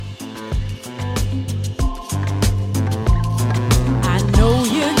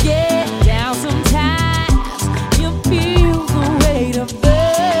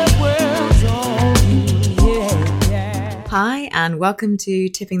and welcome to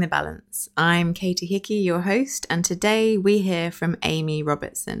Tipping the Balance. I'm Katie Hickey, your host, and today we hear from Amy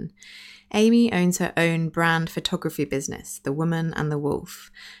Robertson. Amy owns her own brand photography business, The Woman and the Wolf,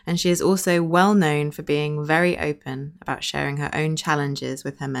 and she is also well known for being very open about sharing her own challenges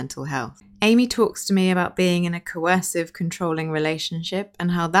with her mental health. Amy talks to me about being in a coercive, controlling relationship and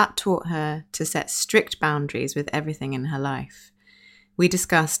how that taught her to set strict boundaries with everything in her life. We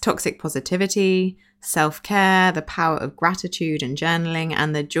discuss toxic positivity, self-care, the power of gratitude and journaling,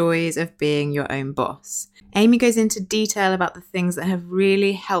 and the joys of being your own boss. Amy goes into detail about the things that have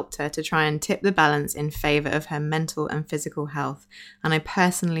really helped her to try and tip the balance in favour of her mental and physical health, and I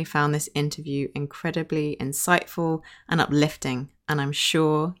personally found this interview incredibly insightful and uplifting, and I'm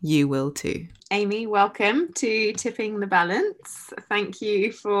sure you will too. Amy, welcome to Tipping the Balance. Thank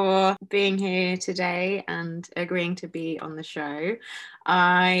you for being here today and agreeing to be on the show.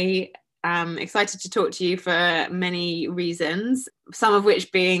 I am excited to talk to you for many reasons, some of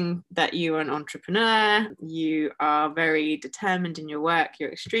which being that you are an entrepreneur, you are very determined in your work,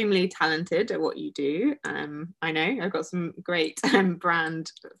 you're extremely talented at what you do. I know I've got some great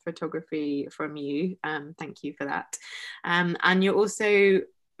brand photography from you. Thank you for that. And you're also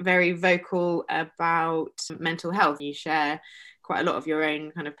very vocal about mental health. You share quite a lot of your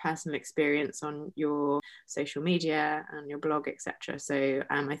own kind of personal experience on your social media and your blog, etc. So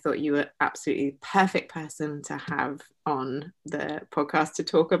I thought you were absolutely perfect person to have on the podcast to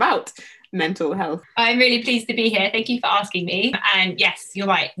talk about mental health. I'm really pleased to be here. Thank you for asking me. And yes, you're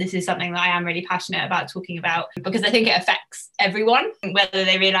right. This is something that I am really passionate about talking about because I think it affects everyone, whether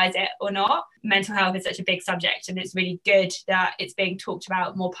they realise it or not. Mental health is such a big subject, and it's really good that it's being talked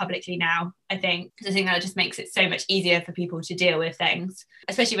about more publicly now, I think. Because I think that just makes it so much easier for people to deal with things,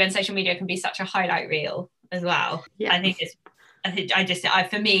 especially when social media can be such a highlight reel as well. Yeah.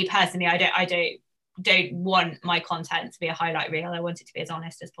 For me personally, I don't want my content to be a highlight reel. I want it to be as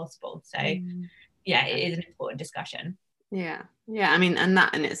honest as possible. So yeah, it is an important discussion. Yeah. I mean, and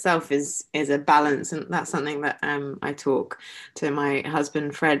that in itself is a balance, and that's something that I talk to my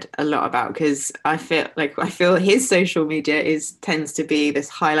husband Fred a lot about, because I feel his social media tends to be this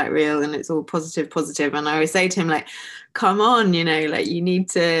highlight reel, and it's all positive, and I always say to him, like, come on, you need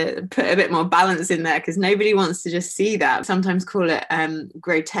to put a bit more balance in there, because nobody wants to just see that. Sometimes call it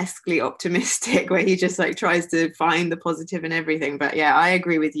grotesquely optimistic, where he just tries to find the positive in everything. But yeah, I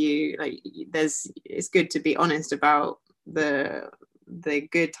agree with you. It's good to be honest about the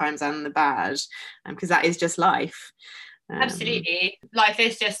good times and the bad, because that is just life. Absolutely. Life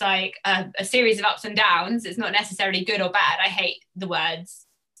is just like a series of ups and downs. It's not necessarily good or bad. I hate the words.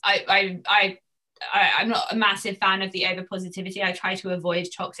 I'm not a massive fan of the over positivity. I try to avoid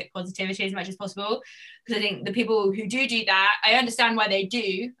toxic positivity as much as possible, because I think the people who do that, I understand why they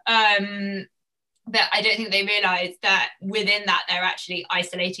do, but I don't think they realise that within that they're actually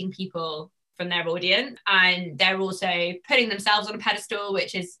isolating people from their audience, and they're also putting themselves on a pedestal,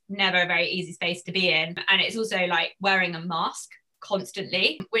 which is never a very easy space to be in. And it's also like wearing a mask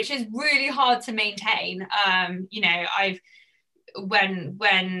constantly, which is really hard to maintain.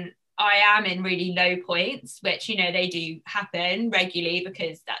 When I am in really low points, which they do happen regularly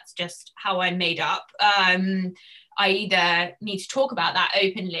because that's just how I'm made up, I either need to talk about that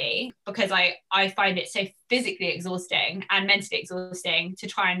openly, because I find it so physically exhausting and mentally exhausting to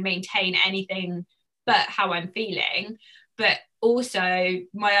try and maintain anything but how I'm feeling. But also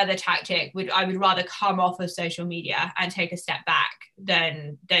my other tactic I would rather come off of social media and take a step back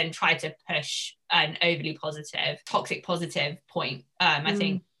than try to push an overly positive, toxic positive point. I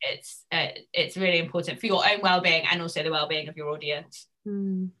think it's really important for your own well-being and also the well-being of your audience.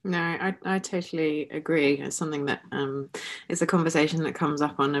 No, I totally agree. It's something that it's a conversation that comes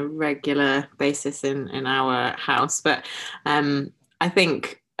up on a regular basis in our house. But I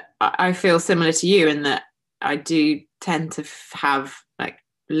think I feel similar to you in that I do tend to have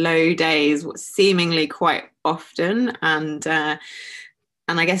low days seemingly quite often, and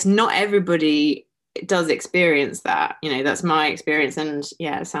I guess not everybody does experience that. That's my experience, and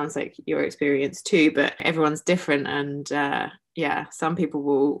yeah, it sounds like your experience too, but everyone's different, and some people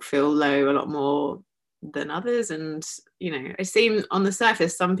will feel low a lot more than others, and it seems on the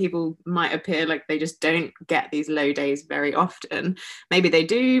surface some people might appear like they just don't get these low days very often. Maybe they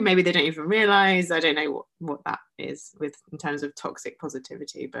do, maybe they don't even realize. I don't know what that is in terms of toxic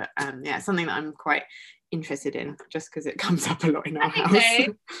positivity, but it's something that I'm quite interested in, just because it comes up a lot in our house.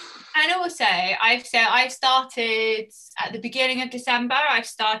 So. And also I've started at the beginning of December, I've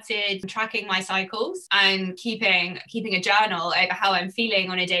started tracking my cycles and keeping a journal over how I'm feeling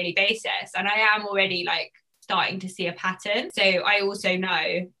on a daily basis, and I am already starting to see a pattern. So I also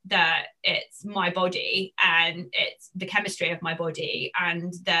know that it's my body and it's the chemistry of my body,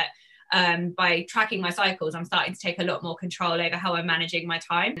 and that by tracking my cycles, I'm starting to take a lot more control over how I'm managing my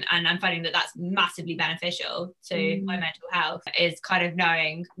time. And I'm finding that that's massively beneficial to my mental health, is kind of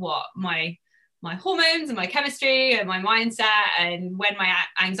knowing what my hormones and my chemistry and my mindset, and when my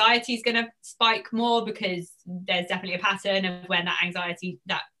anxiety is going to spike more, because there's definitely a pattern of when that anxiety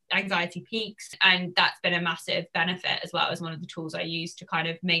peaks. And that's been a massive benefit as well, as one of the tools I use to kind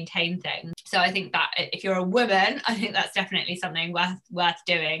of maintain things. So I think that if you're a woman, I think that's definitely something worth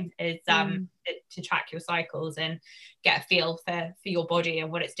doing, is to track your cycles and get a feel for your body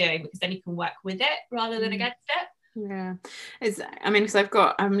and what it's doing, because then you can work with it rather than against it. Yeah, because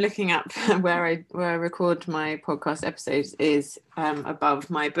I'm looking up where I record my podcast episodes is above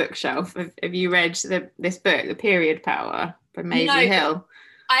my bookshelf. Have you read this book, The Period Power by Maisie Hill?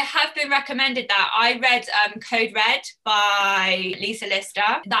 I have been recommended that. I read Code Red by Lisa Lister.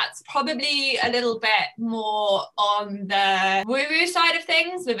 That's probably a little bit more on the woo-woo side of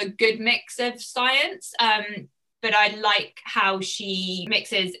things, with a good mix of science. But I like how she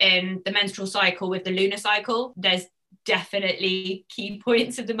mixes in the menstrual cycle with the lunar cycle. There's definitely key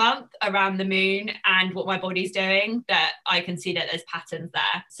points of the month around the moon and what my body's doing that I can see that there's patterns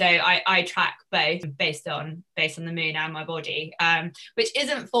there. So I track both based on the moon and my body, which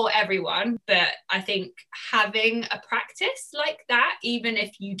isn't for everyone, but I think having a practice like that, even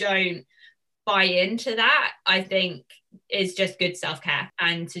if you don't buy into that, I think is just good self-care,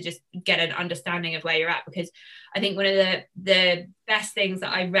 and to just get an understanding of where you're at. Because I think one of the best things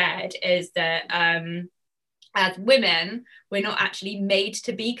that I read is that as women, we're not actually made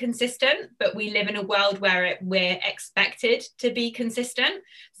to be consistent, but we live in a world where we're expected to be consistent.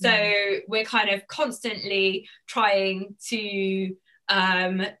 So we're kind of constantly trying to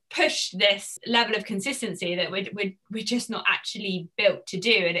push this level of consistency that we're just not actually built to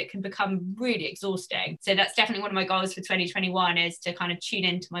do, and it can become really exhausting. So that's definitely one of my goals for 2021, is to kind of tune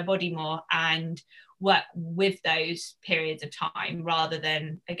into my body more and work with those periods of time rather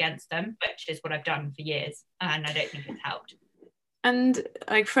than against them, which is what I've done for years, and I don't think it's helped. And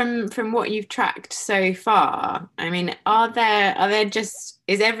like from what you've tracked so far, I mean, are there just,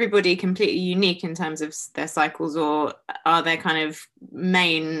 is everybody completely unique in terms of their cycles, or are there kind of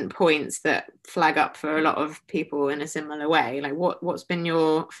main points that flag up for a lot of people in a similar way? Like what's been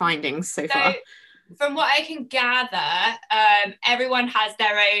your findings so far? From what I can gather, everyone has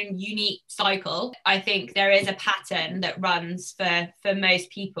their own unique cycle. I think there is a pattern that runs for most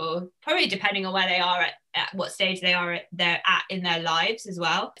people, probably depending on where they are at what stage they're at in their lives as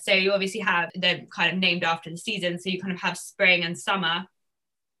well. So you obviously have them kind of named after the season. So you kind of have spring and summer,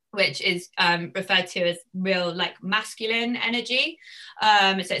 which is referred to as real like masculine energy.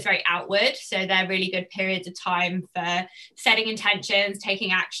 So it's very outward. So they're really good periods of time for setting intentions,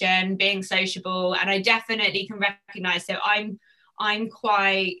 taking action, being sociable. And I definitely can recognize, so I'm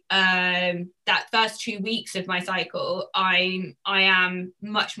quite, that first 2 weeks of my cycle, I am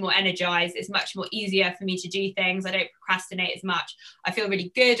much more energized. It's much more easier for me to do things. I don't procrastinate as much. I feel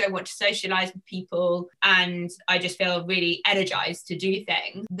really good. I want to socialize with people, and I just feel really energized to do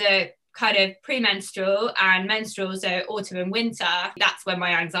things. The kind of premenstrual and menstrual, so autumn and winter, that's when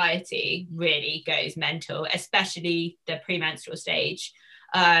my anxiety really goes mental, especially the premenstrual stage.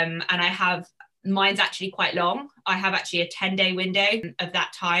 And mine's actually quite long. I have actually a 10-day window of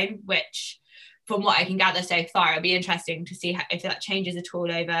that time, which from what I can gather so far, it'll be interesting to see if that changes at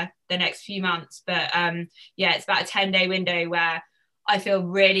all over the next few months. But it's about a 10-day window where I feel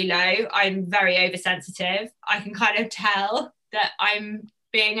really low. I'm very oversensitive. I can kind of tell that I'm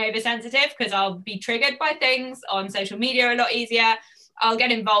being oversensitive because I'll be triggered by things on social media a lot easier. I'll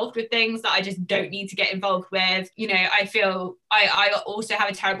get involved with things that I just don't need to get involved with. You know, I feel I also have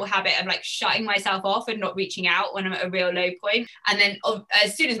a terrible habit of like shutting myself off and not reaching out when I'm at a real low point. And then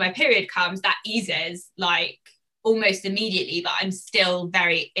as soon as my period comes, that eases like almost immediately, but I'm still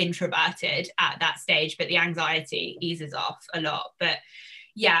very introverted at that stage, but the anxiety eases off a lot. But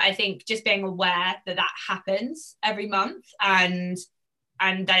yeah, I think just being aware that happens every month, and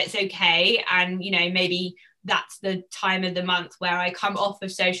that it's okay. And, you know, maybe that's the time of the month where I come off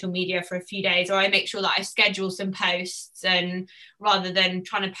of social media for a few days, or I make sure that I schedule some posts, and rather than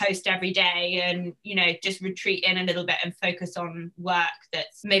trying to post every day, and, you know, just retreat in a little bit and focus on work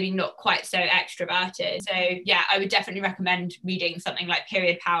that's maybe not quite so extroverted. So yeah, I would definitely recommend reading something like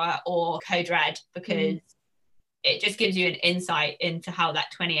Period Power or Code Red, because it just gives you an insight into how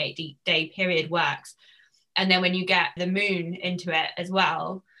that 28-day period works. And then when you get the moon into it as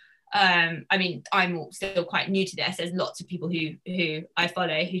well, I mean, I'm still quite new to this. There's lots of people who I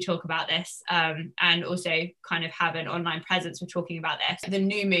follow who talk about this, and also kind of have an online presence for talking about this. The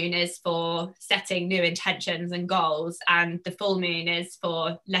new moon is for setting new intentions and goals, and the full moon is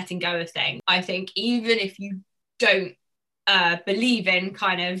for letting go of things. I think even if you don't believe in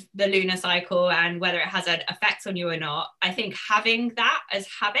kind of the lunar cycle and whether it has an effect on you or not, I think having that as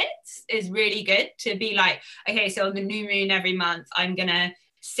habits is really good, to be like, okay, so on the new moon every month, I'm gonna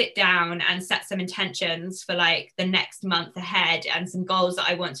sit down and set some intentions for like the next month ahead and some goals that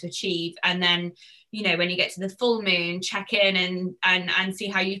I want to achieve. And then, you know, when you get to the full moon, check in and see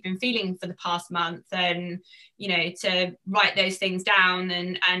how you've been feeling for the past month, and, you know, to write those things down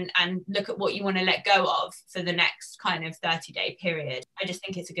and look at what you want to let go of for the next kind of 30-day period. I just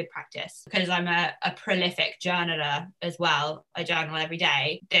think it's a good practice, because I'm a prolific journaler as well. I journal every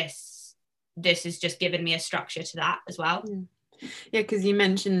day. This has just given me a structure to that as well. Yeah, because you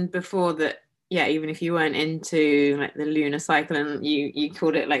mentioned before that, yeah, even if you weren't into like the lunar cycle and you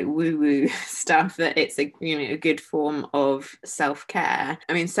called it like woo-woo stuff, that it's a, you know, a good form of self-care.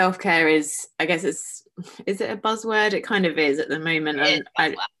 I mean, self-care is, I guess is it a buzzword? It kind of is at the moment.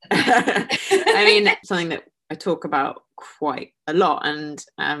 And I mean, something that I talk about quite a lot. And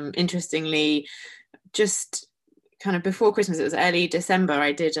interestingly, just kind of before Christmas, it was early December,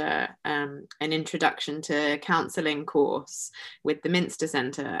 I did an introduction to counselling course with the Minster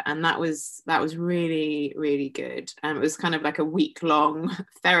Centre, and that was really, really good. It was kind of like a week-long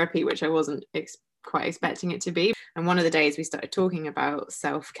therapy, which I wasn't quite expecting it to be. And one of the days we started talking about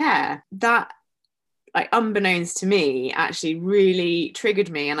self-care. That, like, unbeknownst to me, actually really triggered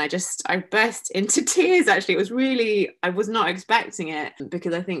me, and I burst into tears. Actually, it was really, I was not expecting it,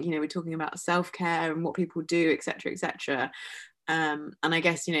 because I think, you know, we're talking about self-care and what people do, etc., etc. And I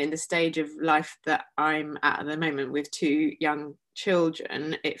guess, you know, in the stage of life that I'm at the moment with 2 young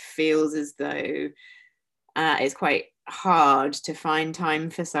children, it feels as though it's quite hard to find time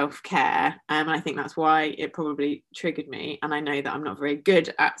for self-care, and I think that's why it probably triggered me. And I know that I'm not very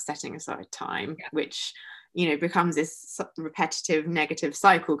good at setting aside time, which, you know, becomes this repetitive negative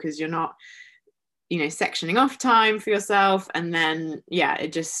cycle, because you're not, you know, sectioning off time for yourself, and then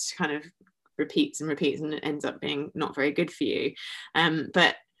it just kind of repeats and it ends up being not very good for you.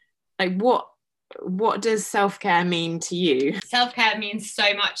 But like, what does self-care mean to you? Self-care means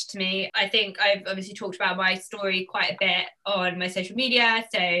so much to me. I think I've obviously talked about my story quite a bit on my social media.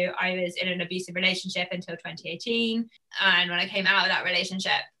 So I was in an abusive relationship until 2018. And when I came out of that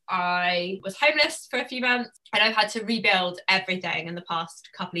relationship, I was homeless for a few months, and I've had to rebuild everything in the past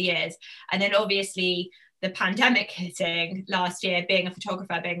couple of years. And then obviously the pandemic hitting last year, being a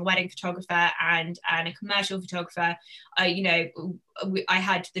photographer, being a wedding photographer and a commercial photographer, you know, I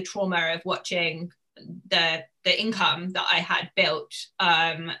had the trauma of watching the income that I had built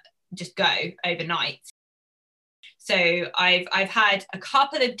just go overnight. So I've had a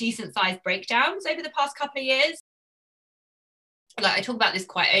couple of decent sized breakdowns over the past couple of years. Like, I talk about this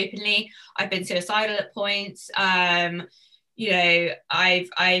quite openly. I've been suicidal at points. You know,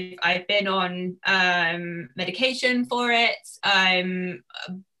 I've been on medication for it,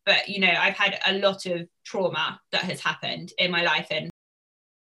 but, you know, I've had a lot of trauma that has happened in my life, and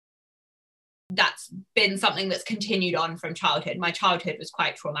that's been something that's continued on from childhood. My childhood was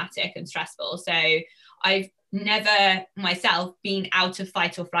quite traumatic and stressful, so I've never myself been out of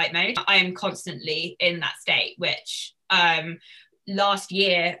fight or flight mode. I am constantly in that state, which last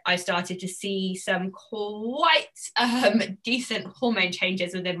year I started to see some quite decent hormone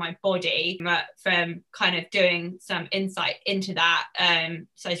changes within my body from kind of doing some insight into that.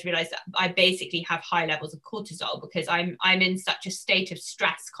 So I just realized that I basically have high levels of cortisol, because I'm in such a state of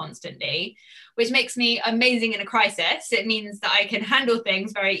stress constantly, which makes me amazing in a crisis. It means that I can handle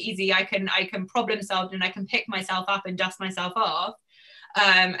things very easy. I can problem solve, and I can pick myself up and dust myself off,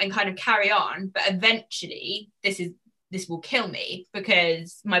 and kind of carry on. But eventually this will kill me,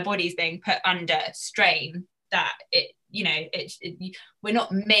 because my body's being put under strain that it, you know, we're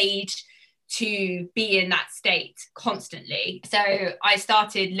not made to be in that state constantly. So I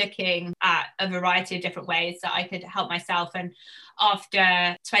started looking at a variety of different ways that I could help myself. And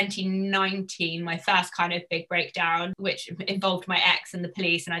after 2019, my first kind of big breakdown, which involved my ex and the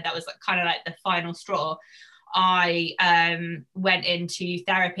police, and that was kind of like the final straw, I went into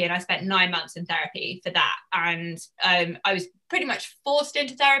therapy, and I spent 9 months in therapy for that. And I was pretty much forced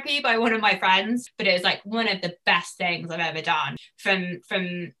into therapy by one of my friends, but it was like one of the best things I've ever done.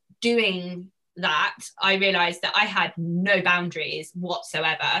 From doing that, I realized that I had no boundaries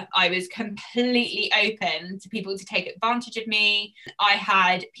whatsoever. I was completely open to people to take advantage of me. I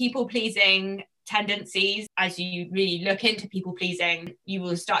had people pleasing tendencies. As you really look into people pleasing, you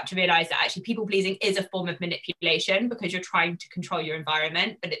will start to realize that actually people pleasing is a form of manipulation, because you're trying to control your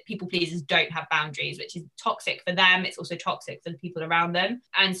environment, but that people pleasers don't have boundaries, which is toxic for them. It's also toxic for the people around them.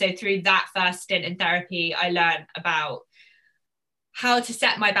 And so through that first stint in therapy, I learned about how to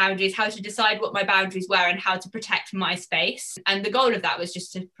set my boundaries, how to decide what my boundaries were, and how to protect my space. And the goal of that was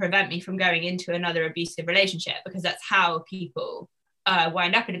just to prevent me from going into another abusive relationship, because that's how people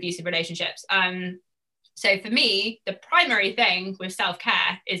wind up in abusive relationships. So for me, the primary thing with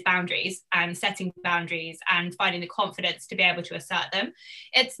self-care is boundaries, and setting boundaries and finding the confidence to be able to assert them.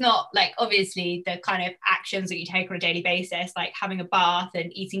 It's not like, obviously, the kind of actions that you take on a daily basis, like having a bath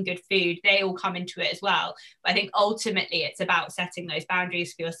and eating good food, they all come into it as well. But I think ultimately it's about setting those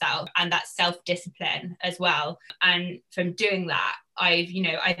boundaries for yourself, and that self-discipline as well. And from doing that, I've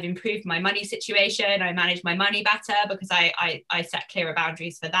improved my money situation. I manage my money better because I set clearer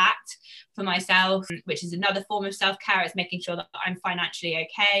boundaries for that, for myself, which is another form of self-care. It's making sure that I'm financially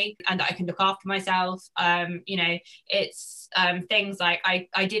okay and that I can look after myself. It's things like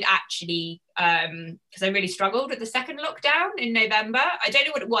I did actually, because I really struggled with the second lockdown in November. I don't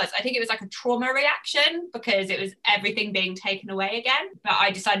know what it was. I think it was like a trauma reaction, because it was everything being taken away again. But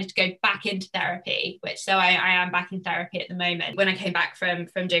I decided to go back into therapy, so I am back in therapy at the moment. When I came back from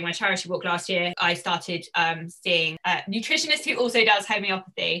doing my charity walk last year, I started seeing a nutritionist who also does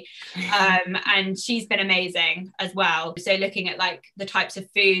homeopathy, and she's been amazing as well. So looking at like the types of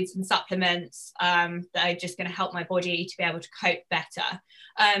foods and supplements that are just going to help my body to be able to cope better.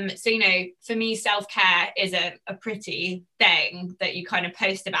 So for me, self-care isn't a pretty thing that you kind of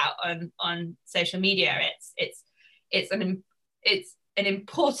post about on social media. It's an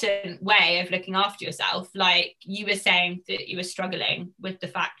important way of looking after yourself. Like you were saying that you were struggling with the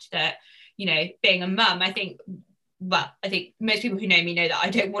fact that, being a mum, I think most people who know me know that I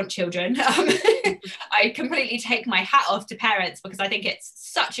don't want children. I completely take my hat off to parents, because I think it's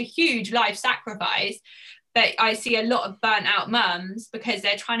such a huge life sacrifice. But I see a lot of burnt out mums because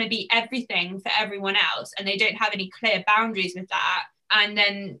they're trying to be everything for everyone else, and they don't have any clear boundaries with that. And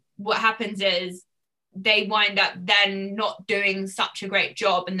then what happens is they wind up then not doing such a great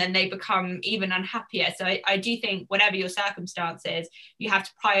job, and then they become even unhappier. So I do think whatever your circumstances, you have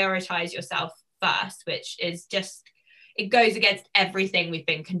to prioritize yourself first, which is just, it goes against everything we've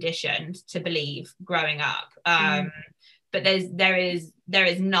been conditioned to believe growing up. But there is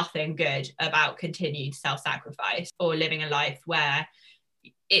nothing good about continued self-sacrifice or living a life where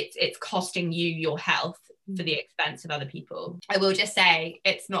it's costing you your health for the expense of other people. I will just say,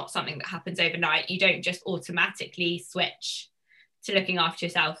 it's not something that happens overnight. You don't just automatically switch to looking after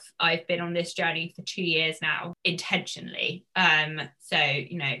yourself. I've been on this journey for 2 years now, intentionally. So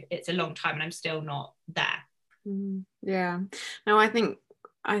it's a long time, and I'm still not there. Yeah. No, I think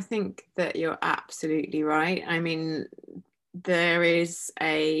that you're absolutely right. I mean, there is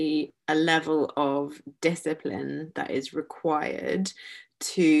a level of discipline that is required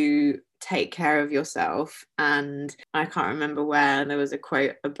to take care of yourself. And I can't remember where there was a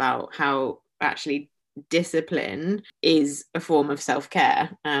quote about how actually discipline is a form of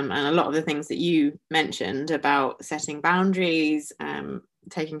self-care. And a lot of the things that you mentioned about setting boundaries,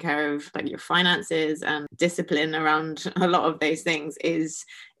 taking care of like your finances, and discipline around a lot of those things is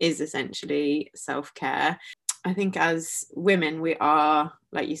essentially self-care. I think as women, we are,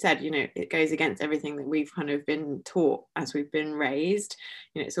 like you said, it goes against everything that we've kind of been taught as we've been raised.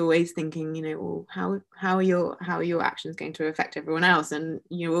 It's always thinking, well, how are your actions going to affect everyone else? And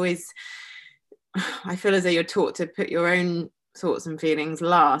you always, I feel as though you're taught to put your own thoughts and feelings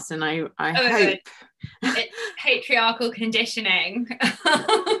last. And I hope it's patriarchal conditioning.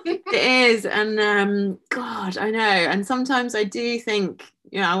 It is. And God, I know. And sometimes I do think,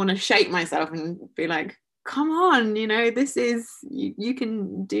 I want to shake myself and be like, come on, this is, you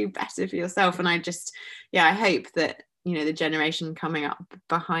can do better for yourself. And I just, I hope that, the generation coming up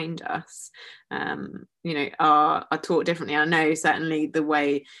behind us, are taught differently. I know certainly the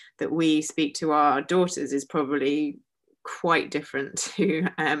way that we speak to our daughters is probably quite different to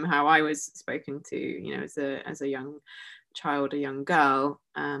how I was spoken to, as a young child, a young girl.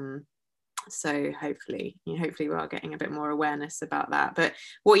 So hopefully we are getting a bit more awareness about that. But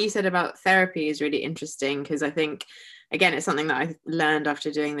what you said about therapy is really interesting, because I think, again, it's something that I learned after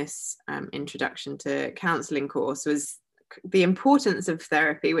doing this introduction to counselling course, was the importance of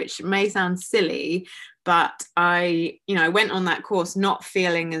therapy, which may sound silly, but I went on that course not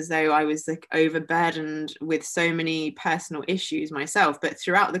feeling as though I was like overburdened with so many personal issues myself. But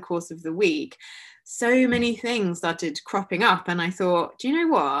throughout the course of the week, so many things started cropping up, and I thought, do you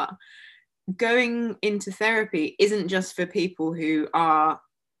know what? Going into therapy isn't just for people who are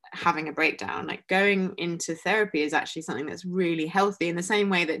having a breakdown. Like going into therapy is actually something that's really healthy, in the same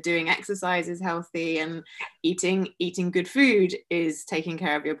way that doing exercise is healthy and eating good food is taking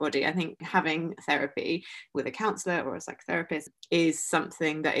care of your body. I think having therapy with a counselor or a psychotherapist is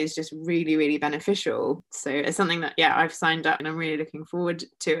something that is just really, really beneficial. So it's something that, yeah, I've signed up and I'm really looking forward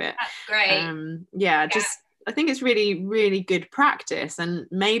to it. That's great. Just I think it's really, really good practice, and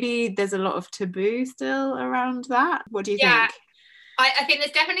maybe there's a lot of taboo still around that. What do you think? I think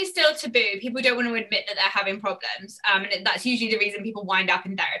there's definitely still taboo. People don't want to admit that they're having problems. And that's usually the reason people wind up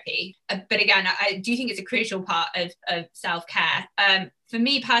in therapy. But again, I do think it's a crucial part of self-care. For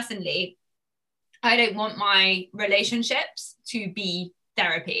me personally, I don't want my relationships to be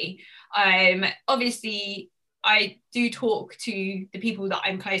therapy. Obviously, I do talk to the people that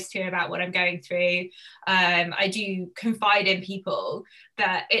I'm close to about what I'm going through. I do confide in people,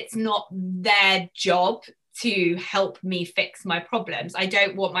 but it's not their job to help me fix my problems. I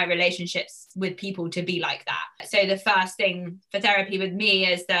don't want my relationships with people to be like that. So the first thing for therapy with me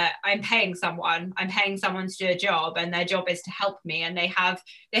is that I'm paying someone to do a job, and their job is to help me, and they have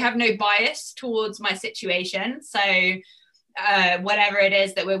no bias towards my situation. So whatever it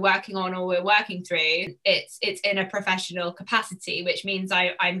is that we're working on or we're working through, it's in a professional capacity, which means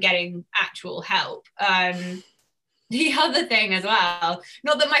I'm getting actual help. The other thing as well,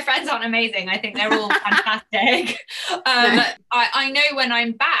 not that my friends aren't amazing, I think they're all fantastic. I know when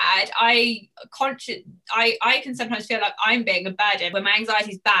I'm bad, I can sometimes feel like I'm being a burden. When my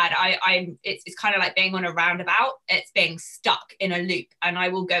anxiety is bad, it's kind of like being on a roundabout. It's being stuck in a loop, and I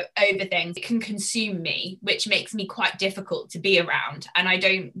will go over things. It can consume me, which makes me quite difficult to be around, and I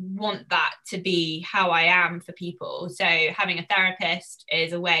don't want that to be how I am for people. So having a therapist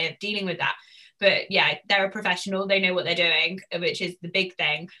is a way of dealing with that. But yeah, they're a professional, they know what they're doing, which is the big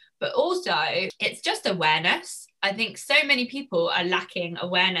thing. But also, it's just awareness. I think so many people are lacking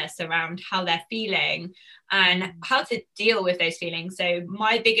awareness around how they're feeling and how to deal with those feelings. So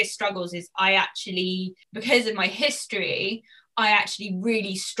my biggest struggles is because of my history, I actually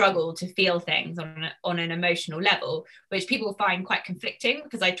really struggle to feel things on an emotional level, which people find quite conflicting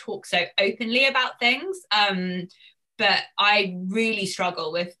because I talk so openly about things. But I really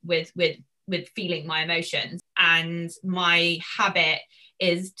struggle with feeling my emotions, and my habit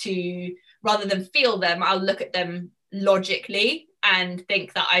is to, rather than feel them, I'll look at them logically and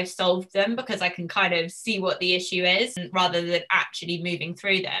think that I've solved them because I can kind of see what the issue is rather than actually moving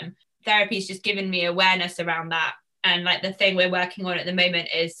through them. Therapy's just given me awareness around that. And like the thing we're working on at the moment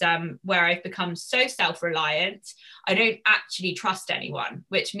is where I've become so self-reliant, I don't actually trust anyone,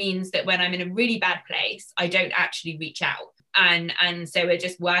 which means that when I'm in a really bad place, I don't actually reach out. And so we're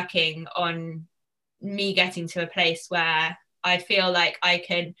just working on me getting to a place where I feel like I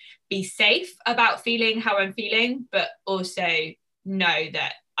can be safe about feeling how I'm feeling, but also know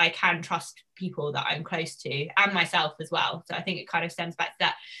that I can trust people that I'm close to and myself as well. So I think it kind of stems back to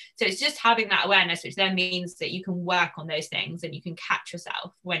that. So it's just having that awareness, which then means that you can work on those things and you can catch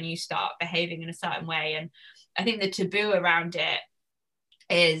yourself when you start behaving in a certain way. And I think the taboo around it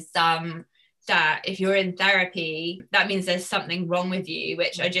is that if you're in therapy, that means there's something wrong with you,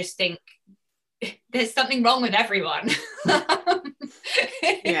 which I just think there's something wrong with everyone.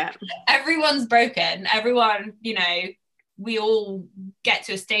 Yeah. Everyone's broken. Everyone, we all get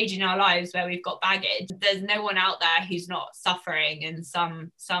to a stage in our lives where we've got baggage. There's no one out there who's not suffering in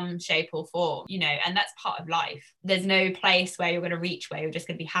some shape or form, and that's part of life. There's no place where you're going to reach where you're just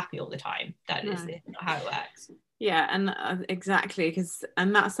going to be happy all the time. That is not how it works. Yeah, and exactly,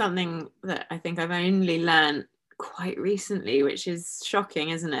 and that's something that I think I've only learned quite recently, which is shocking,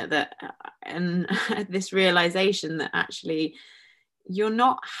 isn't it? That and this realization that actually you're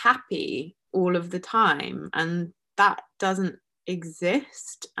not happy all of the time, and that doesn't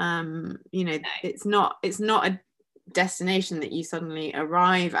exist. No. It's not a destination that you suddenly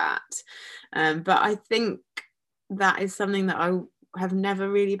arrive at. But I think that is something that I have never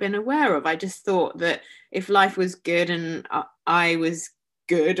really been aware of. I just thought that if life was good and I was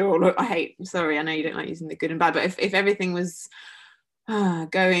good, or I know you don't like using the good and bad, but if everything was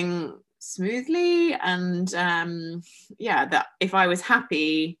going smoothly and that if I was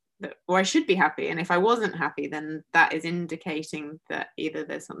happy, or I should be happy, and if I wasn't happy, then that is indicating that either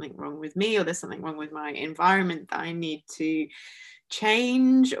there's something wrong with me or there's something wrong with my environment that I need to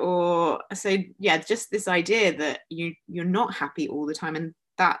change. Or so just this idea that you're not happy all the time, and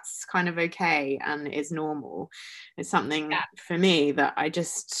that's kind of okay and is normal. It's something for me that I've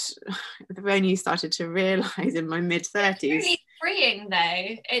only started to realize in my mid-30s. freeing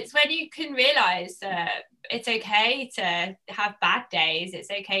though. It's when you can realize that it's okay to have bad days.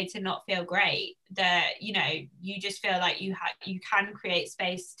 It's okay to not feel great. That, you know, you just feel like you can create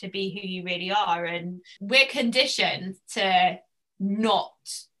space to be who you really are. And we're conditioned to not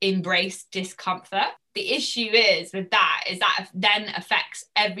embrace discomfort. The issue is with that is that then affects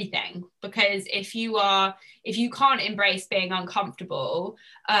everything, because if you can't embrace being uncomfortable,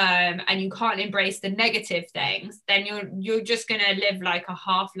 and you can't embrace the negative things, then you're just going to live like a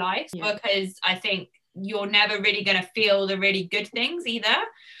half life. Yeah. Because I think you're never really going to feel the really good things either.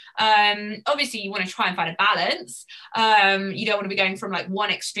 Obviously you want to try and find a balance. You don't want to be going from like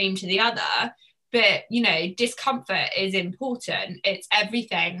one extreme to the other. But, you know, discomfort is important. It's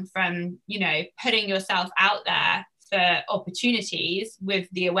everything from, you know, putting yourself out there for opportunities with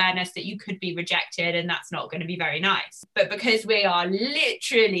the awareness that you could be rejected and that's not going to be very nice. But because we are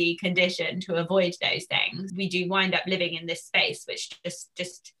literally conditioned to avoid those things, we do wind up living in this space, which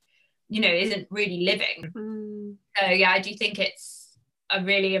just you know, isn't really living. So, yeah, I do think it's a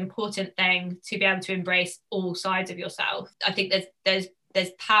really important thing to be able to embrace all sides of yourself. I think there's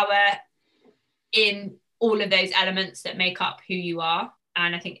power in all of those elements that make up who you are,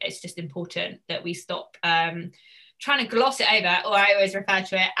 and I think it's just important that we stop trying to gloss it over, or I always refer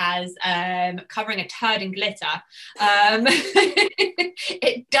to it as covering a turd in glitter.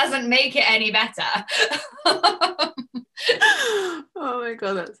 It doesn't make it any better. Oh my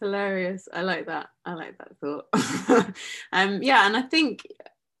god, that's hilarious. I like that thought. Yeah, and I think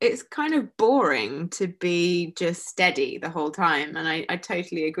it's kind of boring to be just steady the whole time, and I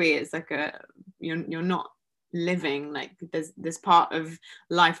totally agree. It's like you're not living, like there's part of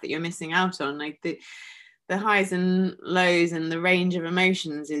life that you're missing out on, like the highs and lows and the range of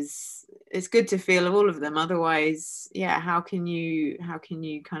emotions it's good to feel all of them. Otherwise, yeah, how can you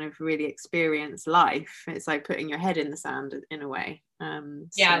kind of really experience life? It's like putting your head in the sand in a way.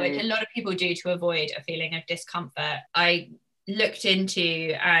 Which a lot of people do to avoid a feeling of discomfort. I looked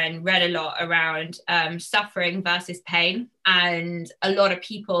into and read a lot around suffering versus pain, and a lot of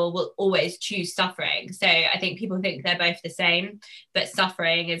people will always choose suffering. So I think people think they're both the same, but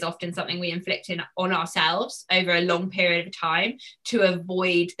suffering is often something we inflict on ourselves over a long period of time to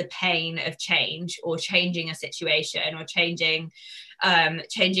avoid the pain of change, or changing a situation, or changing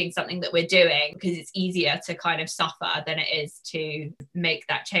something that we're doing, because it's easier to kind of suffer than it is to make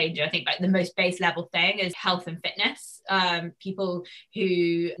that change. I think like the most base level thing is health and fitness. People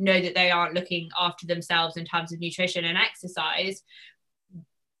who know that they aren't looking after themselves in terms of nutrition and exercise,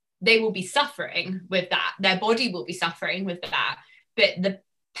 they will be suffering with that. Their body will be suffering with that. But the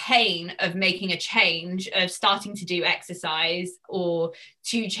pain of making a change, of starting to do exercise, or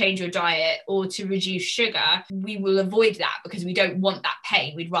to change your diet, or to reduce sugar, we will avoid that because we don't want that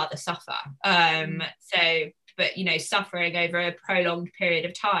pain. We'd rather suffer. But you know, suffering over a prolonged period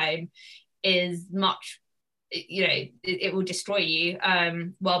of time is much, you know, it will destroy you,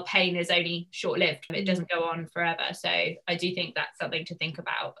 while pain is only short-lived. It doesn't go on forever. So I do think that's something to think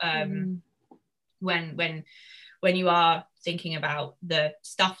about when you are thinking about the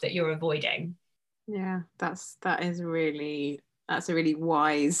stuff that you're avoiding. Yeah, that's a really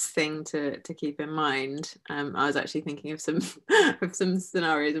wise thing to keep in mind. I was actually thinking of some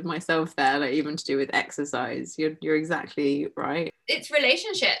scenarios of myself there, like even to do with exercise. You're exactly right. It's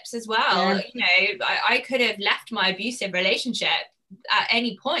relationships as well. Yeah. You know, I could have left my abusive relationship at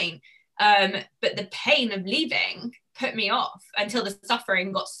any point, but the pain of leaving put me off until the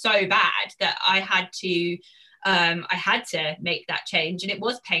suffering got so bad that I had to make that change, and it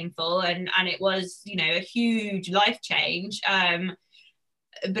was painful, and it was, you know, a huge life change,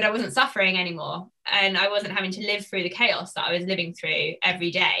 but I wasn't suffering anymore, and I wasn't having to live through the chaos that I was living through every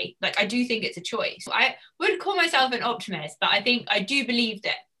day. Like, I do think it's a choice. I would call myself an optimist, but I do believe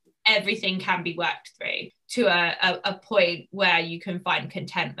that everything can be worked through to a point where you can find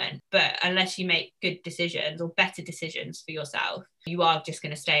contentment. But unless you make good decisions or better decisions for yourself, you are just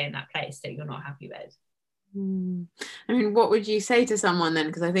going to stay in that place that you're not happy with. I mean, what would you say to someone then?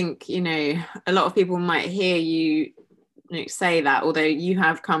 Because I think, you know, a lot of people might hear you say that, although you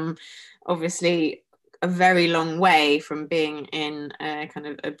have come obviously a very long way from being in a kind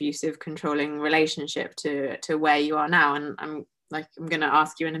of abusive, controlling relationship to where you are now. And I'm going to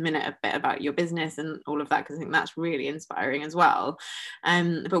ask you in a minute a bit about your business and all of that, because I think that's really inspiring as well.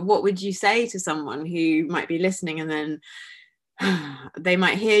 But what would you say to someone who might be listening, and then they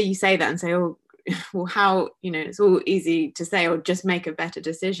might hear you say that and say, oh, well, how, you know, it's all easy to say, or just make a better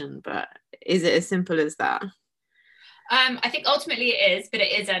decision, but is it as simple as that? I think ultimately it is, but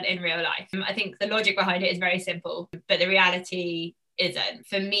it isn't in real life. I think the logic behind it is very simple, but the reality isn't.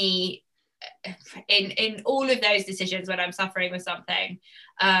 For me, in all of those decisions when I'm suffering with something,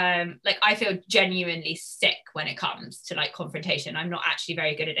 like I feel genuinely sick when it comes to like confrontation. I'm not actually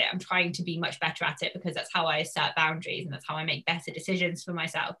very good at it. I'm trying to be much better at it because that's how I set boundaries and that's how I make better decisions for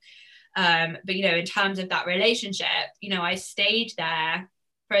myself. But you know, in terms of that relationship, you know, I stayed there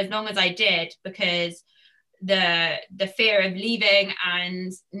for as long as I did because the fear of leaving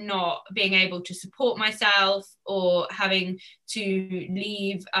and not being able to support myself, or having to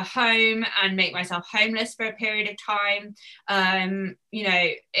leave a home and make myself homeless for a period of time, you know,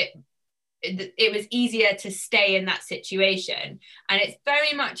 it was easier to stay in that situation. And it's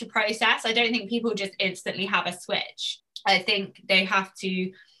very much a process. I don't think people just instantly have a switch. I think they have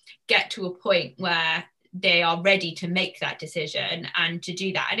to get to a point where they are ready to make that decision and to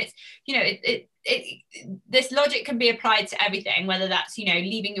do that. And it's, you know, this logic can be applied to everything, whether that's, you know,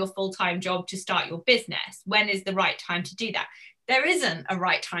 leaving your full-time job to start your business. When is the right time to do that? There isn't a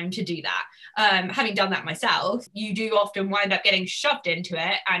right time to do that. Having done that myself, you do often wind up getting shoved into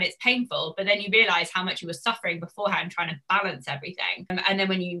it and it's painful, but then you realize how much you were suffering beforehand trying to balance everything. And then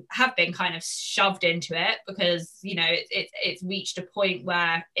when you have been kind of shoved into it because, you know, it's reached a point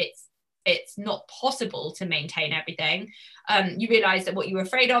where it's not possible to maintain everything, you realize that what you were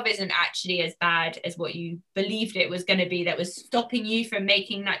afraid of isn't actually as bad as what you believed it was going to be that was stopping you from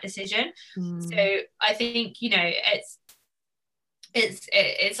making that decision. So I think, you know,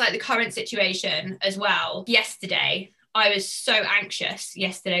 it's like the current situation as well. Yesterday I was so anxious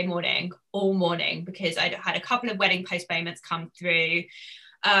all morning because I'd had a couple of wedding postponements come through,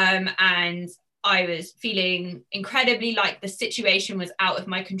 and I was feeling incredibly like the situation was out of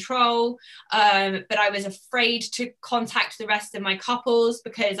my control, but I was afraid to contact the rest of my couples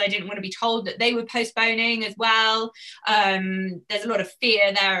because I didn't want to be told that they were postponing as well. There's a lot of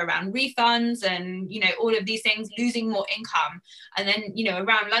fear there around refunds and, you know, all of these things, losing more income. And then, you know,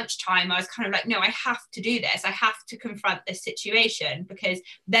 around lunchtime, I was kind of like, no, I have to do this. I have to confront this situation because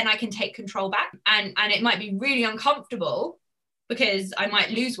then I can take control back. And it might be really uncomfortable, because I might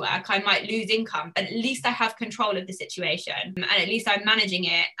lose work, I might lose income, but at least I have control of the situation, and at least I'm managing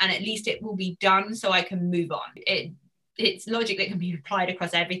it, and at least it will be done so I can move on. It's logic that can be applied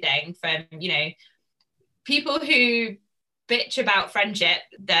across everything, from, you know, people who bitch about friendship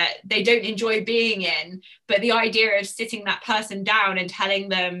that they don't enjoy being in, but the idea of sitting that person down and telling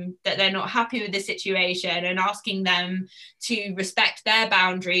them that they're not happy with the situation and asking them to respect their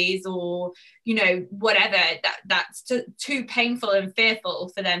boundaries, or, you know, whatever, that's too painful and fearful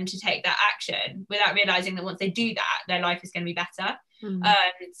for them to take that action, without realizing that once they do that, their life is going to be better.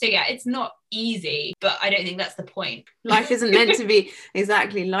 So yeah, it's not easy, but I don't think that's the point. Life isn't meant to be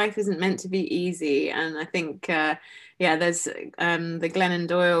exactly life isn't meant to be easy. And I think there's the Glennon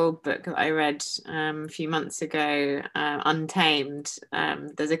Doyle book that I read a few months ago, Untamed.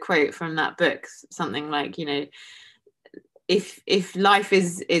 There's a quote from that book, something like, you know, if life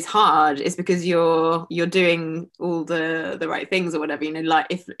is hard, it's because you're doing all the right things or whatever, you know. Like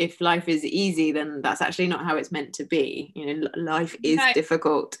if life is easy, then that's actually not how it's meant to be. You know, life is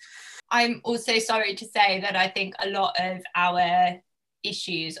difficult. I'm also sorry to say that I think a lot of our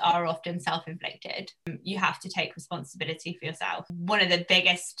issues are often self-inflicted. You have to take responsibility for yourself. One of the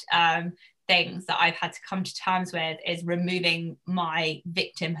biggest things that I've had to come to terms with is removing my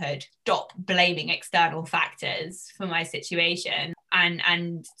victimhood, stop blaming external factors for my situation,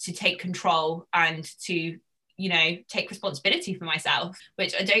 and to take control and to, you know, take responsibility for myself,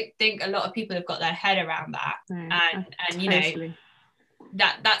 which I don't think a lot of people have got their head around that. And you know,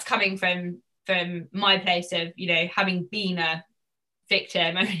 that's coming from my place of, you know, having been a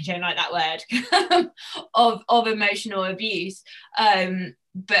victim, I really don't like that word, of emotional abuse,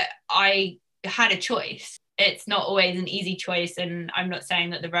 but I had a choice. It's not always an easy choice, and I'm not saying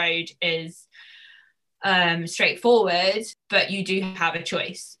that the road is straightforward, but you do have a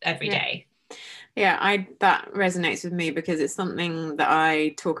choice every day. Yeah, that resonates with me because it's something that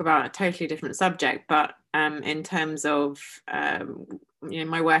I talk about, a totally different subject, but in terms of you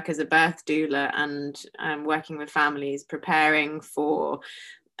know, my work as a birth doula and working with families preparing for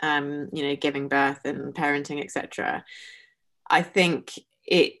you know, giving birth and parenting, etc. I think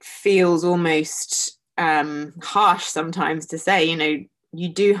it feels almost harsh sometimes to say, you know, you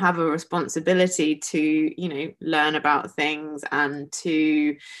do have a responsibility to, you know, learn about things and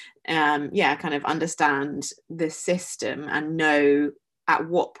to kind of understand the system and know at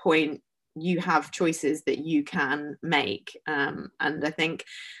what point you have choices that you can make. And I think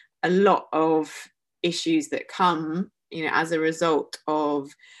a lot of issues that come, you know, as a result of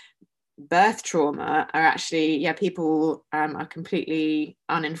birth trauma are actually, people are completely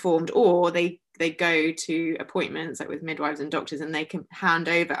uninformed, or they they go to appointments like with midwives and doctors, and they can hand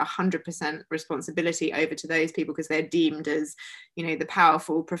over 100% responsibility over to those people because they're deemed as, you know, the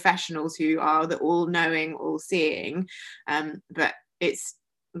powerful professionals who are the all-knowing, all-seeing, but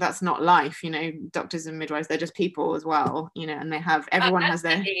that's not life. You know, doctors and midwives, they're just people as well, you know, and they have, everyone has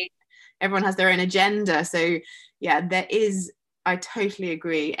their own agenda. So yeah, I totally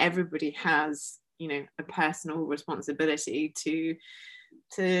agree, everybody has, you know, a personal responsibility to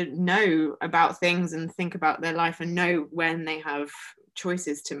know about things and think about their life and know when they have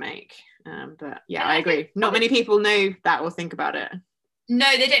choices to make. But yeah, I agree, not many people know that or think about it. No,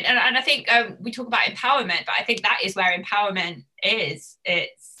 they don't. And I think we talk about empowerment, but I think that is where empowerment is.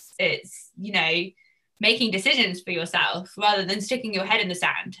 It's you know, making decisions for yourself rather than sticking your head in the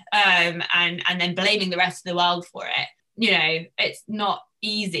sand, and then blaming the rest of the world for it. You know, it's not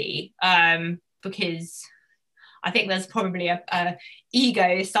easy, because I think there's probably a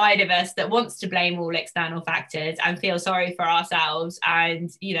ego side of us that wants to blame all external factors and feel sorry for ourselves,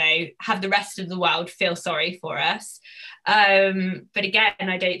 and, you know, have the rest of the world feel sorry for us. But again,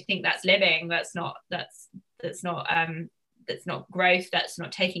 I don't think that's living. That's not growth. That's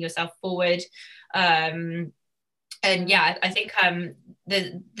not taking yourself forward. And yeah, I think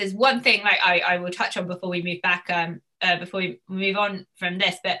there's one thing like I will touch on before we move back, before we move on from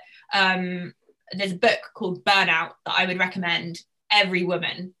this, but there's a book called Burnout that I would recommend every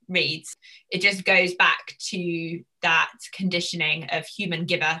woman reads. It just goes back to that conditioning of human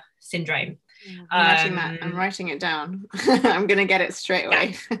giver syndrome. I'm writing it down. I'm going to get it straight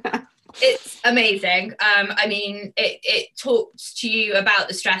away. Yeah. It's amazing. I mean, it talks to you about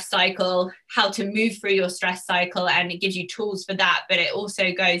the stress cycle, how to move through your stress cycle, and it gives you tools for that. But it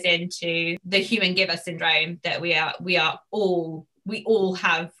also goes into the human giver syndrome that we all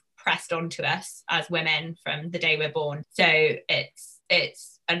have pressed onto us as women from the day we're born. So it's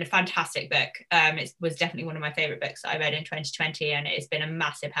a fantastic book. It was definitely one of my favorite books that I read in 2020, and it's been a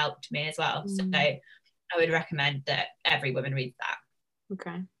massive help to me as well. So I would recommend that every woman reads that.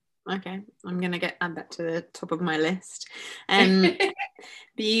 Okay, I'm gonna add that to the top of my list.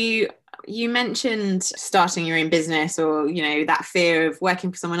 You mentioned starting your own business, or, you know, that fear of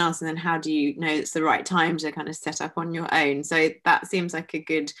working for someone else, and then how do you know it's the right time to kind of set up on your own? So that seems like a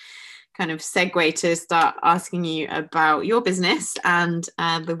good kind of segue to start asking you about your business and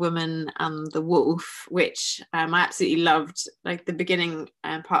The Woman and the Wolf, which I absolutely loved, like the beginning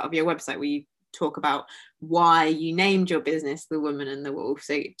part of your website where you talk about why you named your business The Woman and the Wolf.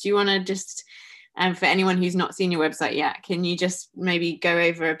 So do you want to just, for anyone who's not seen your website yet, can you just maybe go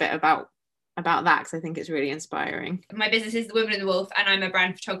over a bit about that, because I think it's really inspiring. My business is The Woman and the Wolf, and I'm a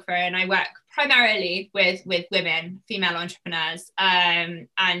brand photographer, and I work primarily with women, female entrepreneurs, and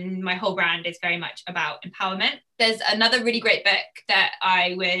my whole brand is very much about empowerment. There's another really great book that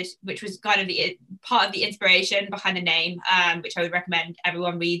which was kind of the part of the inspiration behind the name, which I would recommend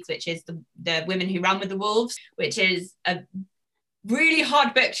everyone reads, which is the Women Who Run with the Wolves, which is a really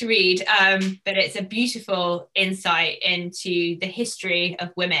hard book to read, but it's a beautiful insight into the history of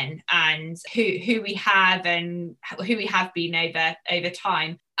women and who we have and who we have been over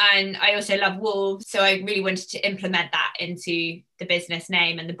time. And I also love wolves, so I really wanted to implement that into the business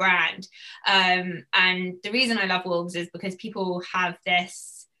name and the brand. And the reason I love wolves is because people have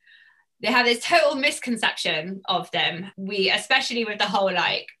this total misconception of them. Especially with the whole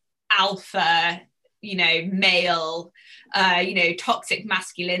like alpha, male, toxic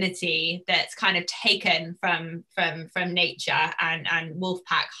masculinity that's kind of taken from nature and wolf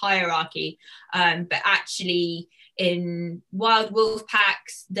pack hierarchy. But actually in wild wolf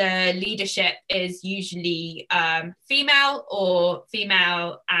packs, the leadership is usually female or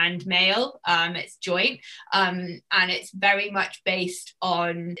female and male. It's joint. And it's very much based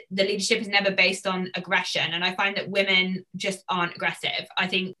on, the leadership is never based on aggression. And I find that women just aren't aggressive. I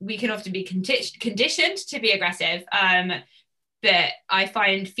think we can often be conditioned to be aggressive. But I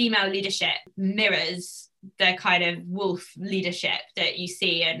find female leadership mirrors the kind of wolf leadership that you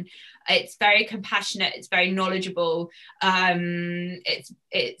see, and it's very compassionate, it's very knowledgeable,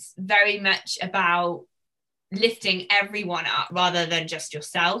 it's very much about lifting everyone up rather than just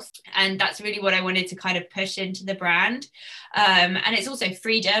yourself. And that's really what I wanted to kind of push into the brand. And it's also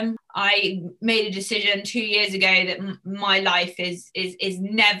freedom. I made a decision 2 years ago that my life is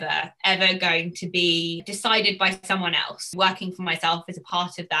never ever going to be decided by someone else. Working for myself is a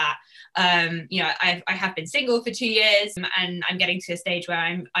part of that. I have been single for 2 years, and I'm getting to a stage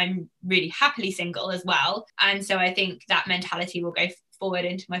where I'm really happily single as well. And so I think that mentality will go forward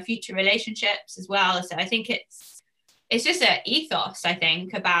into my future relationships as well. So I think it's just an ethos, I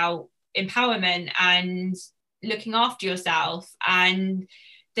think, about empowerment and looking after yourself and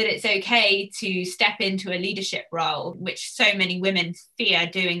that it's okay to step into a leadership role, which so many women fear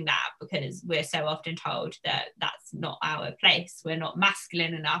doing that because we're so often told that that's not our place. We're not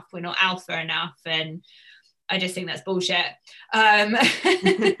masculine enough. We're not alpha enough. And I just think that's bullshit.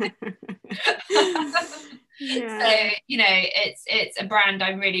 Yeah. So, you know, it's a brand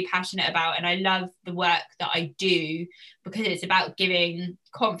I'm really passionate about, and I love the work that I do because it's about giving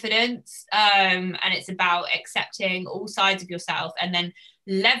confidence, and it's about accepting all sides of yourself and then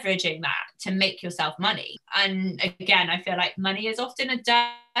leveraging that to make yourself money. And again, I feel like money is often a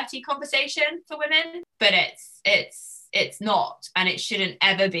dirty conversation for women, but it's not, and it shouldn't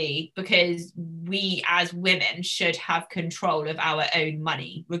ever be, because we as women should have control of our own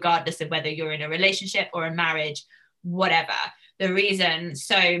money, regardless of whether you're in a relationship or a marriage, whatever. The reason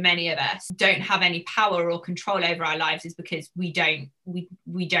so many of us don't have any power or control over our lives is because we don't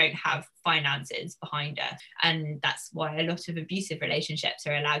have finances behind us, and that's why a lot of abusive relationships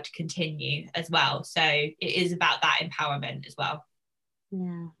are allowed to continue as well. So it is about that empowerment as well.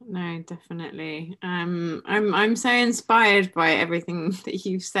 Yeah, no, definitely. I'm so inspired by everything that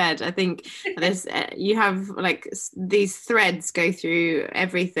you've said. I think there's you have like these threads go through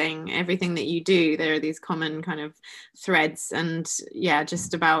everything that you do. There are these common kind of threads, and yeah,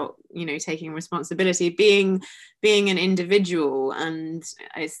 just about, you know, taking responsibility, being an individual, and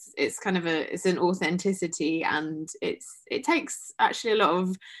it's kind of it's an authenticity, and it takes actually a lot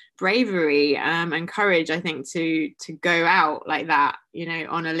of bravery and courage, I think, to go out like that, you know,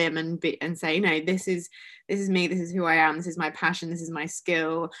 on a limb and say, no, this is me, this is who I am, this is my passion, this is my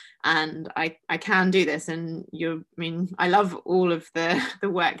skill, and I can do this. And I love all of the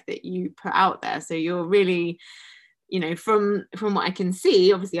work that you put out there. So you're really, you know, from what I can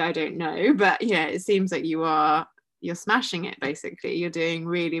see, obviously I don't know, but yeah, it seems like you're smashing it. Basically, you're doing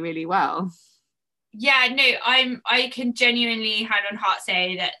really, really well. Yeah, no, I can genuinely hand on heart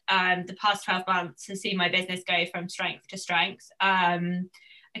say that the past 12 months has seen my business go from strength to strength. Again,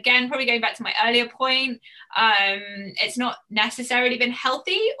 probably going back to my earlier point, it's not necessarily been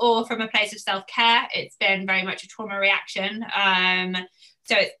healthy or from a place of self-care. It's been very much a trauma reaction.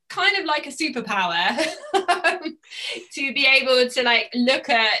 So it's kind of like a superpower to be able to like look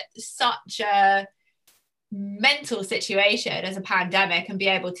at such a mental situation as a pandemic and be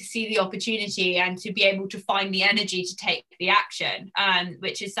able to see the opportunity and to be able to find the energy to take the action,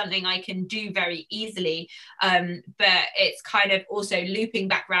 which is something I can do very easily, but it's kind of also looping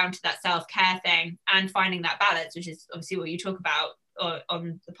back around to that self-care thing and finding that balance, which is obviously what you talk about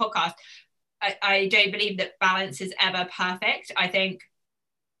on the podcast. I don't believe that balance is ever perfect. I think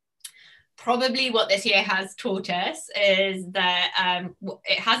probably what this year has taught us is that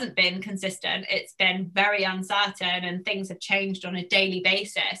it hasn't been consistent. It's been very uncertain, and things have changed on a daily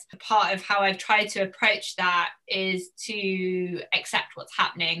basis. Part of how I've tried to approach that is to accept what's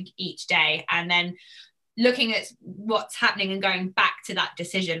happening each day, and then looking at what's happening and going back to that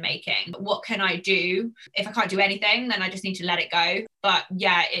decision making. What can I do? If I can't do anything, then I just need to let it go. But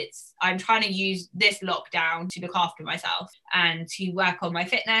yeah, I'm trying to use this lockdown to look after myself and to work on my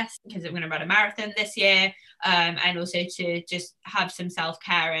fitness, because I'm going to run a marathon this year, and also to just have some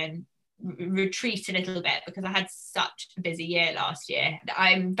self-care and retreat a little bit, because I had such a busy year last year.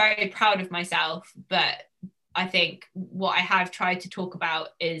 I'm very proud of myself, but I think what I have tried to talk about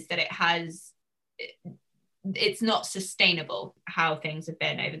is that it's not sustainable how things have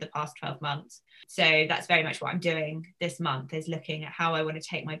been over the past 12 months. So that's very much what I'm doing this month, is looking at how I want to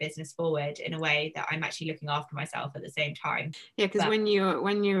take my business forward in a way that I'm actually looking after myself at the same time. Yeah, because when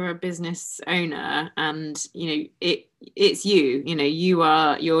you're a business owner, and you know it's you know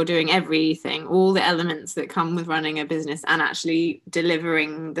you're doing everything, all the elements that come with running a business and actually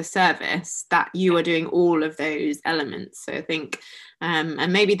delivering the service, that you are doing all of those elements. So I think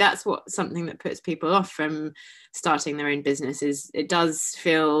and maybe that's something that puts people off from starting their own business, is it does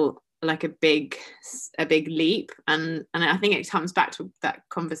feel like a big leap, and I think it comes back to that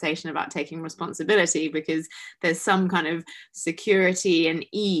conversation about taking responsibility, because there's some kind of security and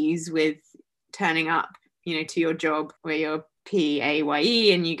ease with turning up, you know, to your job where you're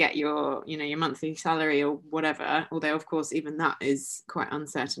PAYE and you get your, you know, your monthly salary or whatever, although of course even that is quite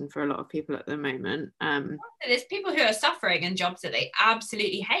uncertain for a lot of people at the moment. There's people who are suffering in jobs that they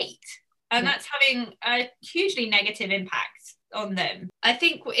absolutely hate, and that's having a hugely negative impact on them. I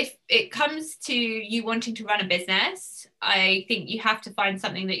think if it comes to you wanting to run a business, I think you have to find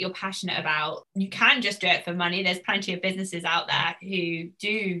something that you're passionate about. You can just do it for money. There's plenty of businesses out there who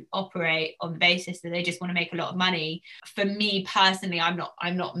do operate on the basis that they just want to make a lot of money. For me personally, I'm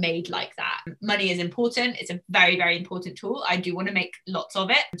not made like that. Money is important. It's a very, very important tool. I do want to make lots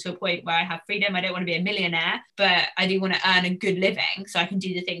of it to a point where I have freedom. I don't want to be a millionaire, but I do want to earn a good living so I can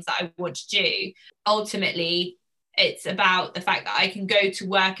do the things that I want to do. Ultimately, it's about the fact that I can go to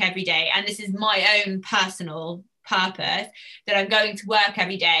work every day, and this is my own personal purpose, that I'm going to work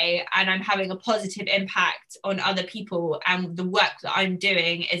every day and I'm having a positive impact on other people, and the work that I'm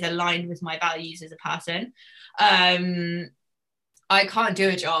doing is aligned with my values as a person. I can't do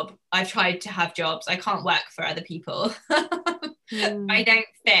a job. I've tried to have jobs. I can't work for other people. I don't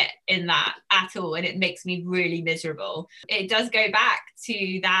fit in that at all, and it makes me really miserable. It does go back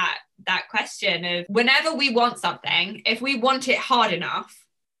to that question of, whenever we want something, if we want it hard enough,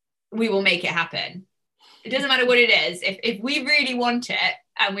 we will make it happen. It doesn't matter what it is. If we really want it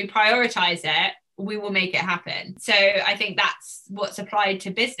and we prioritize it, we will make it happen. So I think that's what's applied to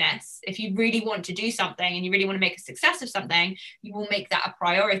business. If you really want to do something and you really want to make a success of something, you will make that a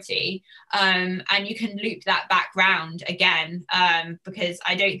priority. And you can loop that back round again, because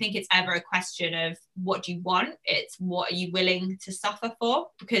I don't think it's ever a question of what do you want. It's what are you willing to suffer for?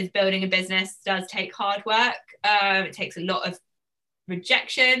 Because building a business does take hard work. It takes a lot of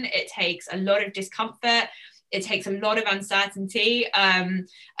rejection. It takes a lot of discomfort. It takes a lot of uncertainty.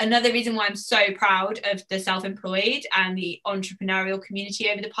 Another reason why I'm so proud of the self-employed and the entrepreneurial community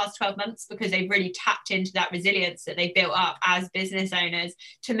over the past 12 months, because they've really tapped into that resilience that they built up as business owners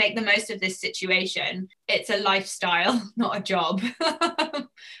to make the most of this situation. It's a lifestyle, not a job.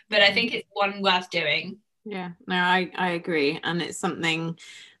 But I think it's one worth doing. Yeah, no, I agree. And it's something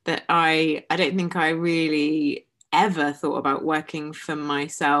that I don't think I really ever thought about working for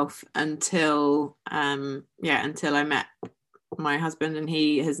myself until until I met my husband, and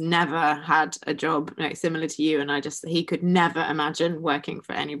he has never had a job like similar to you, and he could never imagine working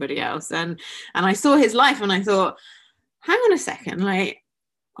for anybody else, and I saw his life and I thought, hang on a second, like,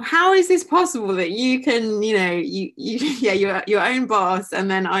 how is this possible that you can, you're your own boss,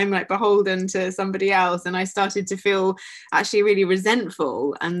 and then I'm like beholden to somebody else? And I started to feel actually really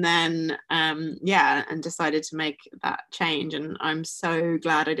resentful, and then and decided to make that change, and I'm so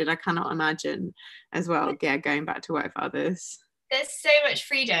glad I did. I cannot imagine as well going back to work for others. There's so much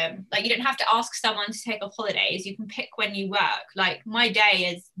freedom. Like, you don't have to ask someone to take off holidays. You can pick when you work. Like, my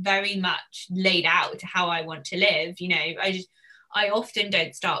day is very much laid out to how I want to live. I often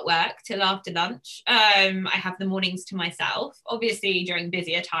don't start work till after lunch. I have the mornings to myself. Obviously, during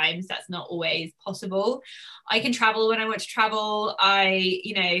busier times, that's not always possible. I can travel when I want to travel.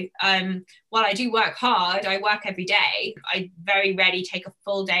 While I do work hard, I work every day. I very rarely take a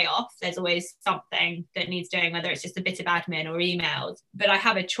full day off. There's always something that needs doing, whether it's just a bit of admin or emails. But I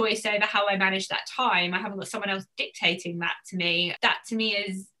have a choice over how I manage that time. I haven't got someone else dictating that to me. That to me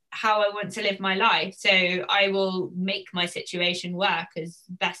is how I want to live my life. So I will make my situation work as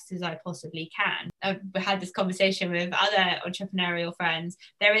best as I possibly can. I've had this conversation with other entrepreneurial friends.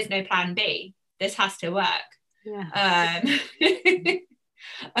 There is no plan B. This has to work. Yeah. I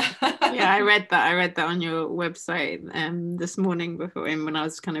read that on your website this morning when I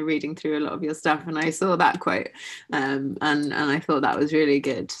was kind of reading through a lot of your stuff, and I saw that quote, and I thought that was really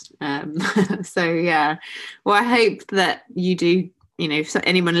good. So yeah, well, I hope that you do, if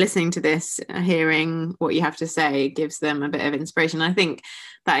anyone listening to this, hearing what you have to say gives them a bit of inspiration. I think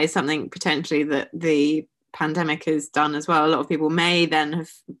that is something potentially that the pandemic has done as well. A lot of people may then have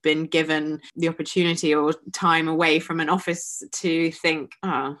been given the opportunity or time away from an office to think,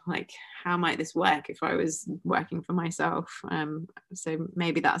 how might this work if I was working for myself? So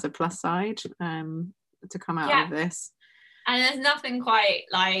maybe that's a plus side to come out of this. And there's nothing quite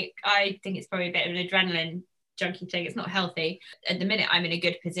like, I think it's probably a bit of an adrenaline junkie thing. It's not healthy. At the minute, I'm in a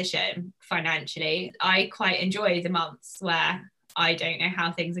good position financially. I quite enjoy the months where I don't know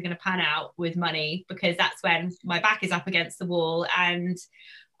how things are going to pan out with money, because that's when my back is up against the wall and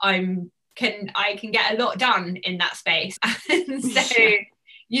I can get a lot done in that space. And so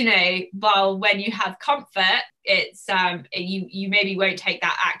while when you have comfort, it's you maybe won't take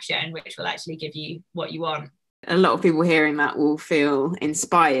that action which will actually give you what you want. A lot of people hearing that will feel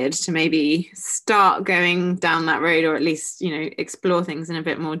inspired to maybe start going down that road, or at least, explore things in a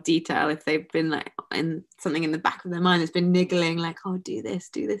bit more detail if they've been like in something in the back of their mind that's been niggling, like, oh, do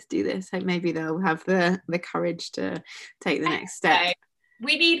this. Like, maybe they'll have the courage to take the next step.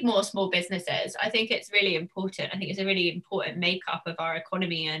 We need more small businesses. I think it's really important. I think it's a really important makeup of our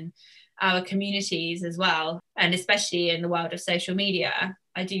economy, and our communities as well. And especially in the world of social media,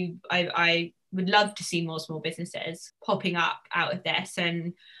 I would love to see more small businesses popping up out of this.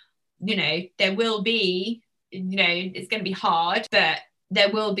 And, you know, there will be, you know, it's going to be hard, but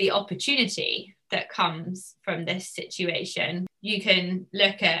there will be opportunity that comes from this situation. You can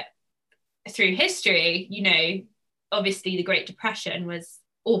look at through history, you know, obviously the Great Depression was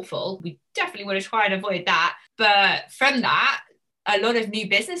awful. We definitely want to try and avoid that. But from that, a lot of new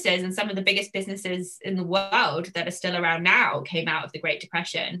businesses and some of the biggest businesses in the world that are still around now came out of the Great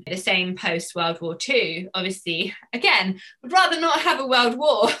Depression. The same post World War II. Obviously, again, would rather not have a world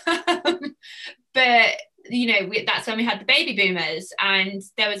war. But, you know, that's when we had the baby boomers, and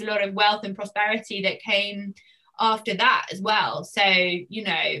there was a lot of wealth and prosperity that came after that as well. So, you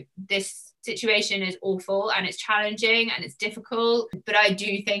know, this situation is awful and it's challenging and it's difficult, but I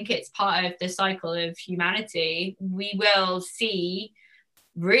do think it's part of the cycle of humanity. We will see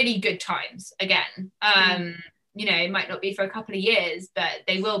really good times again. You know, it might not be for a couple of years, but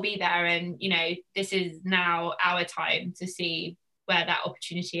they will be there. And, you know, this is now our time to see where that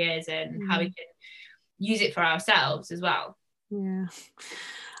opportunity is and how we can use it for ourselves as well. Yeah.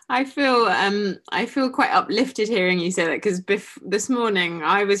 I feel quite uplifted hearing you say that, because this morning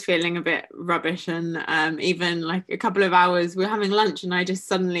I was feeling a bit rubbish, and even like a couple of hours we were having lunch and I just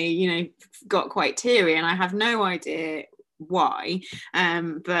suddenly, you know, got quite teary, and I have no idea why,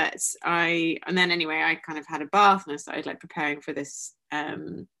 but I kind of had a bath and I started like preparing for this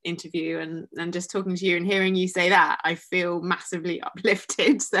interview, and just talking to you and hearing you say that, I feel massively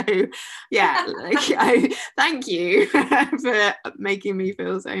uplifted. So yeah, like, I thank you for making me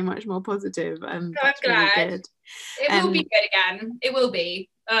feel so much more positive. I'm glad. Really good. It will be good again. It will be.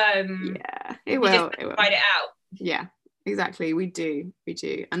 Yeah, it will. It will find it out. Yeah, exactly. We do,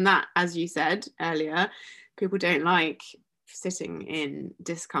 and that, as you said earlier, people don't like sitting in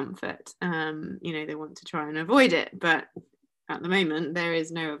discomfort. You know, they want to try and avoid it, but at the moment there is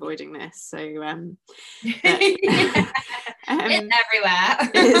no avoiding this. So it's everywhere.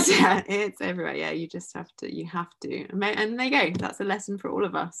 It's everywhere. Yeah, you just have to, and there you go, that's a lesson for all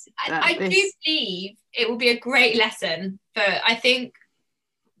of us. I do believe it will be a great lesson for, I think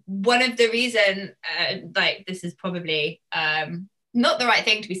one of the reason, like, this is probably not the right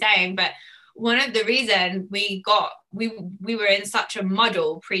thing to be saying, but one of the reason we were in such a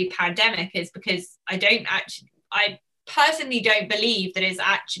muddle pre-pandemic is because I personally don't believe that it's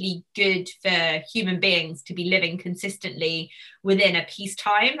actually good for human beings to be living consistently within a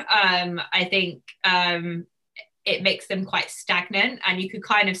peacetime. I think it makes them quite stagnant, and you could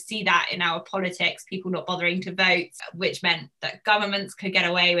kind of see that in our politics, people not bothering to vote, which meant that governments could get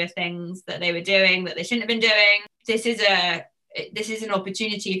away with things that they were doing that they shouldn't have been doing. This is an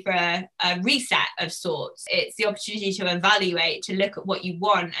opportunity for a reset of sorts. It's the opportunity to evaluate, to look at what you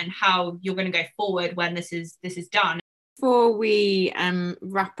want and how you're going to go forward when this is done. Before we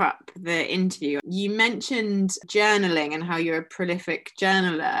wrap up the interview, you mentioned journaling and how you're a prolific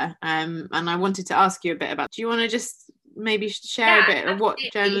journaler, and I wanted to ask you a bit about, do you want to just maybe share a bit of what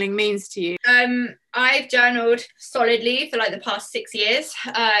journaling means to you? I've journaled solidly for like the past 6 years.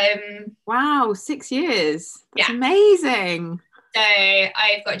 Wow, 6 years. That's amazing. So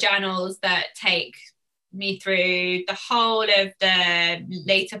I've got journals that take me through the whole of the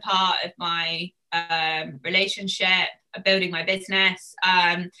later part of my relationship, building my business.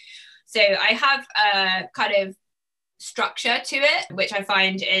 So I have a kind of structure to it, which I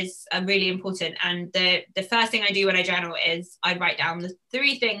find is really important. And the first thing I do when I journal is I write down the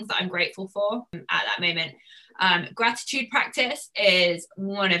 3 things that I'm grateful for at that moment. Gratitude practice is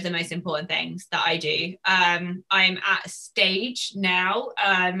one of the most important things that I do. I'm at a stage now,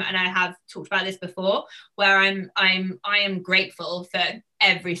 and I have talked about this before, where I am grateful for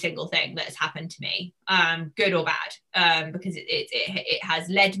every single thing that has happened to me, good or bad, because it has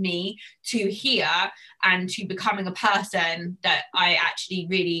led me to here and to becoming a person that I actually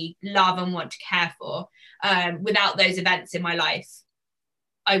really love and want to care for. Without those events in my life,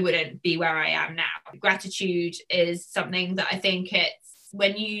 I wouldn't be where I am now. Gratitude is something that I think it's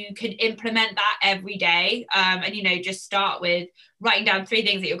when you can implement that every day, and, you know, just start with writing down 3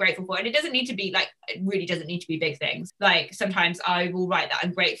 things that you're grateful for. And it doesn't need to be it really doesn't need to be big things. Like, sometimes I will write that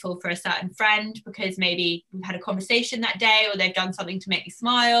I'm grateful for a certain friend because maybe we've had a conversation that day, or they've done something to make me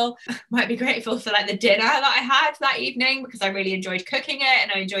smile. Might be grateful for like the dinner that I had that evening because I really enjoyed cooking it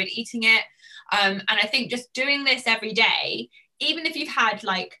and I enjoyed eating it. And I think just doing this every day, even if you've had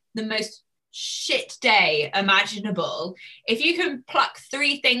like the most shit day imaginable, if you can pluck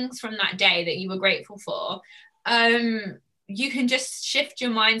 3 things from that day that you were grateful for, you can just shift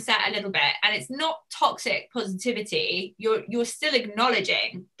your mindset a little bit, and it's not toxic positivity. You're still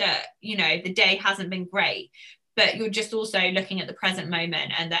acknowledging that, you know, the day hasn't been great, but you're just also looking at the present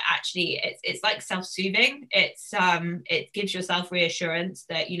moment, and that actually it's like self-soothing. It gives yourself reassurance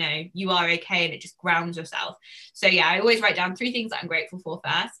that, you know, you are okay, and it just grounds yourself. So yeah, I always write down 3 things that I'm grateful for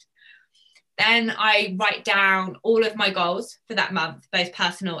first. Then I write down all of my goals for that month, both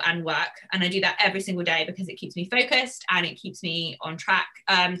personal and work. And I do that every single day because it keeps me focused and it keeps me on track.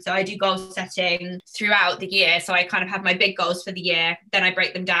 So I do goal setting throughout the year. So I kind of have my big goals for the year. Then I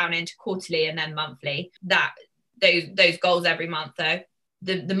break them down into quarterly and then monthly. Those goals every month, though.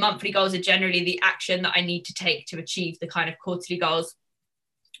 The monthly goals are generally the action that I need to take to achieve the kind of quarterly goals.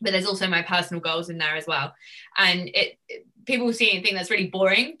 But there's also my personal goals in there as well. And people see and think that's really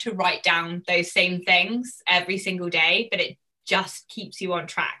boring to write down those same things every single day, but it just keeps you on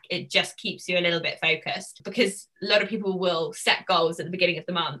track. It just keeps you a little bit focused, because a lot of people will set goals at the beginning of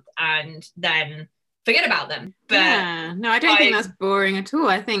the month and then forget about them. But yeah, no, I don't think that's boring at all.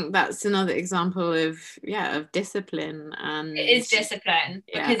 I think that's another example of discipline. And it is discipline,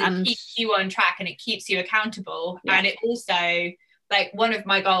 because it keeps you on track and it keeps you accountable. And it also, like, one of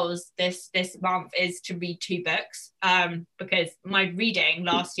my goals this month is to read 2 books, because my reading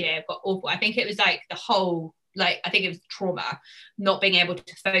last year got awful. I think it was like I think it was trauma, not being able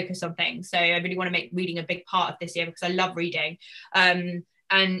to focus on things. So I really want to make reading a big part of this year, because I love reading. When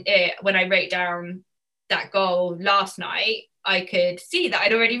I wrote down that goal last night, I could see that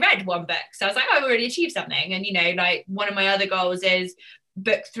I'd already read 1 book. So I was like, oh, I've already achieved something. And, you know, like, one of my other goals is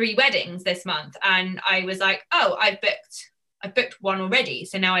book 3 weddings this month. And I was like, oh, I've booked 1 already.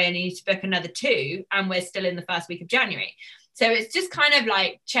 So now I only need to book another 2. And we're still in the first week of January. So it's just kind of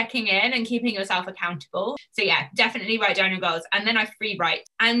like checking in and keeping yourself accountable. So yeah, definitely write down your goals. And then I free write.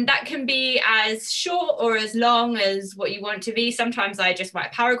 And that can be as short or as long as what you want to be. Sometimes I just write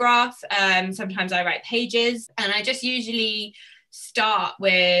a paragraph. Sometimes I write pages. And I just usually start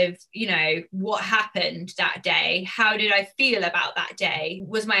with, you know, what happened that day? How did I feel about that day?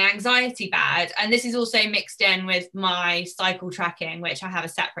 Was my anxiety bad? And this is also mixed in with my cycle tracking, which I have a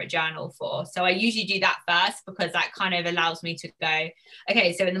separate journal for. So I usually do that first, because that kind of allows me to go,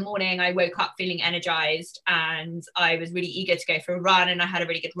 okay, so in the morning I woke up feeling energized and I was really eager to go for a run, and I had a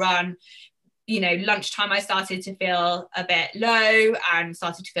really good run. You know, lunchtime I started to feel a bit low and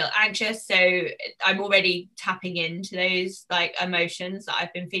started to feel anxious. So I'm already tapping into those like emotions that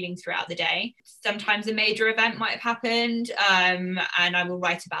I've been feeling throughout the day. Sometimes a major event might have happened, and I will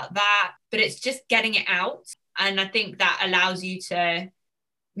write about that. But it's just getting it out. And I think that allows you to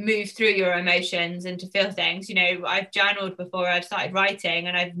move through your emotions and to feel things. You know, I've journaled before I've started writing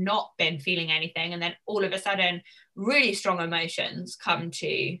and I've not been feeling anything. And then all of a sudden, really strong emotions come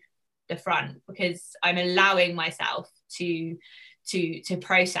to the front, because I'm allowing myself to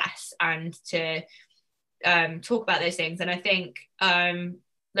process and to talk about those things. And I think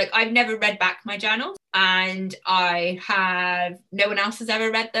like, I've never read back my journals, and no one else has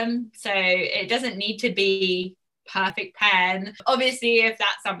ever read them, so it doesn't need to be perfect pen. Obviously, if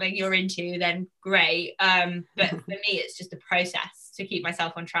that's something you're into, then great, but for me it's just a process to keep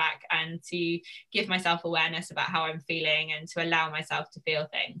myself on track and to give myself awareness about how I'm feeling and to allow myself to feel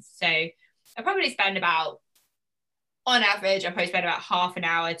things. So I probably spend on average, about half an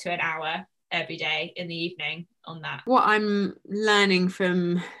hour to an hour every day in the evening on that. What I'm learning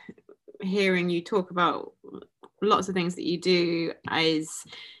from hearing you talk about lots of things that you do is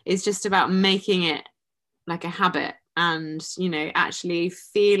just about making it like a habit, and, you know, actually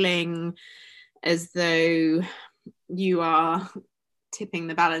feeling as though you are tipping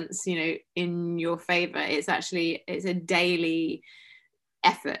the balance, you know, in your favor. It's a daily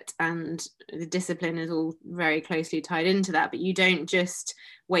effort, and the discipline is all very closely tied into that. But you don't just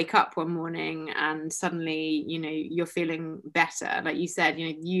wake up one morning and suddenly, you know, you're feeling better. Like you said, you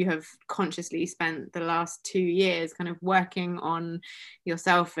know, you have consciously spent the last 2 years kind of working on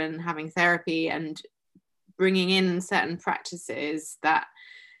yourself and having therapy and bringing in certain practices that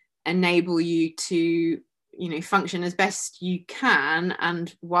enable you to, you know, function as best you can,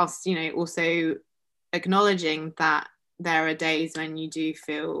 and whilst, you know, also acknowledging that there are days when you do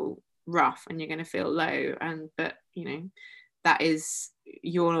feel rough and you're going to feel low, but you know, that is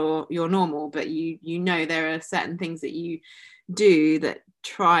your normal. But you know, there are certain things that you do that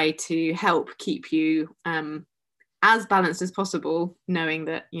try to help keep you as balanced as possible, knowing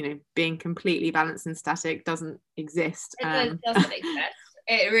that, you know, being completely balanced and static doesn't exist. It doesn't exist.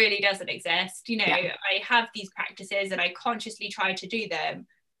 It really doesn't exist. You know, I have these practices and I consciously try to do them,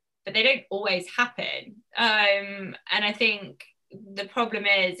 but they don't always happen. And I think the problem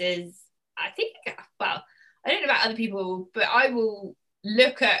is I think, well, I don't know about other people, but I will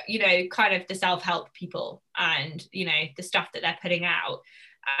look at, you know, kind of the self-help people and, you know, the stuff that they're putting out.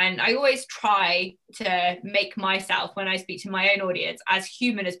 And I always try to make myself, when I speak to my own audience, as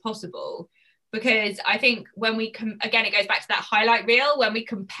human as possible. Because I think when we again, it goes back to that highlight reel, when we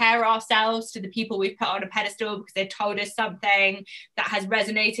compare ourselves to the people we've put on a pedestal because they've told us something that has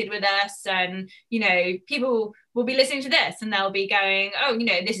resonated with us. And, you know, people will be listening to this and they'll be going, oh, you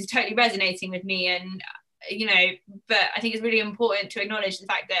know, this is totally resonating with me. And, you know, but I think it's really important to acknowledge the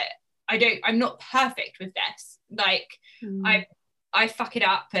fact that I'm not perfect with this. Like, I fuck it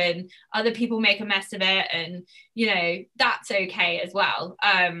up and other people make a mess of it, and, you know, that's okay as well.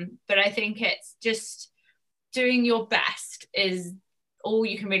 But I think it's just doing your best is all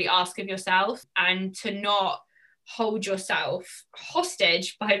you can really ask of yourself, and to not hold yourself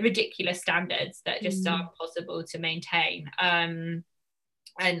hostage by ridiculous standards that just aren't possible to maintain. And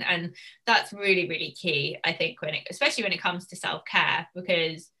that's really, really key, I think, especially when it comes to self-care,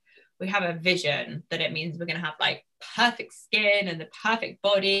 because we have a vision that it means we're going to have like perfect skin and the perfect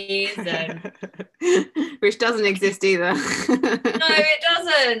bodies, and which doesn't exist either. No, it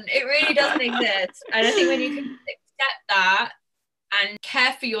doesn't. It really doesn't exist. And I think when you can accept that and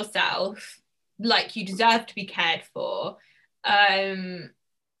care for yourself like you deserve to be cared for,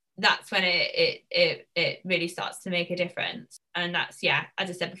 that's when it really starts to make a difference. And that's, yeah,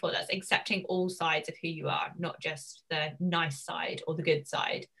 as I said before, that's accepting all sides of who you are, not just the nice side or the good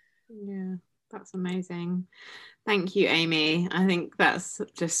side. Yeah, that's amazing. Thank you, Amy. I think that's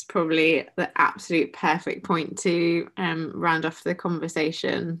just probably the absolute perfect point to round off the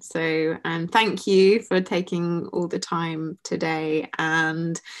conversation. So thank you for taking all the time today.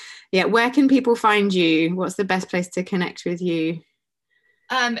 And yeah, where can people find you? What's the best place to connect with you?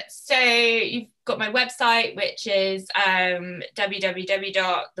 So you've got my website, which is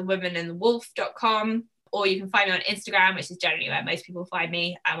www.thewomanandthewolf.com. Or you can find me on Instagram, which is generally where most people find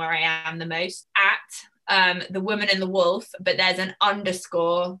me and where I am the most, at The Woman and the Wolf, but there's an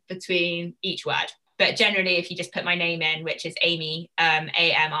underscore between each word. But generally, if you just put my name in, which is Amy,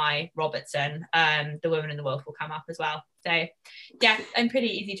 A-M-I Robertson, The Woman and the Wolf will come up as well. So yeah, I'm pretty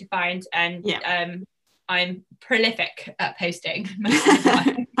easy to find, and I'm prolific at posting most of the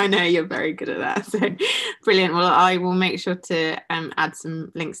time. I know you're very good at that. So brilliant. Well, I will make sure to add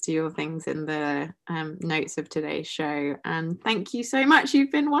some links to your things in the notes of today's show. And thank you so much.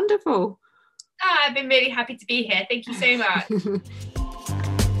 You've been wonderful. I've been really happy to be here. Thank you so much.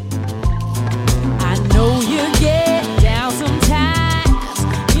 I know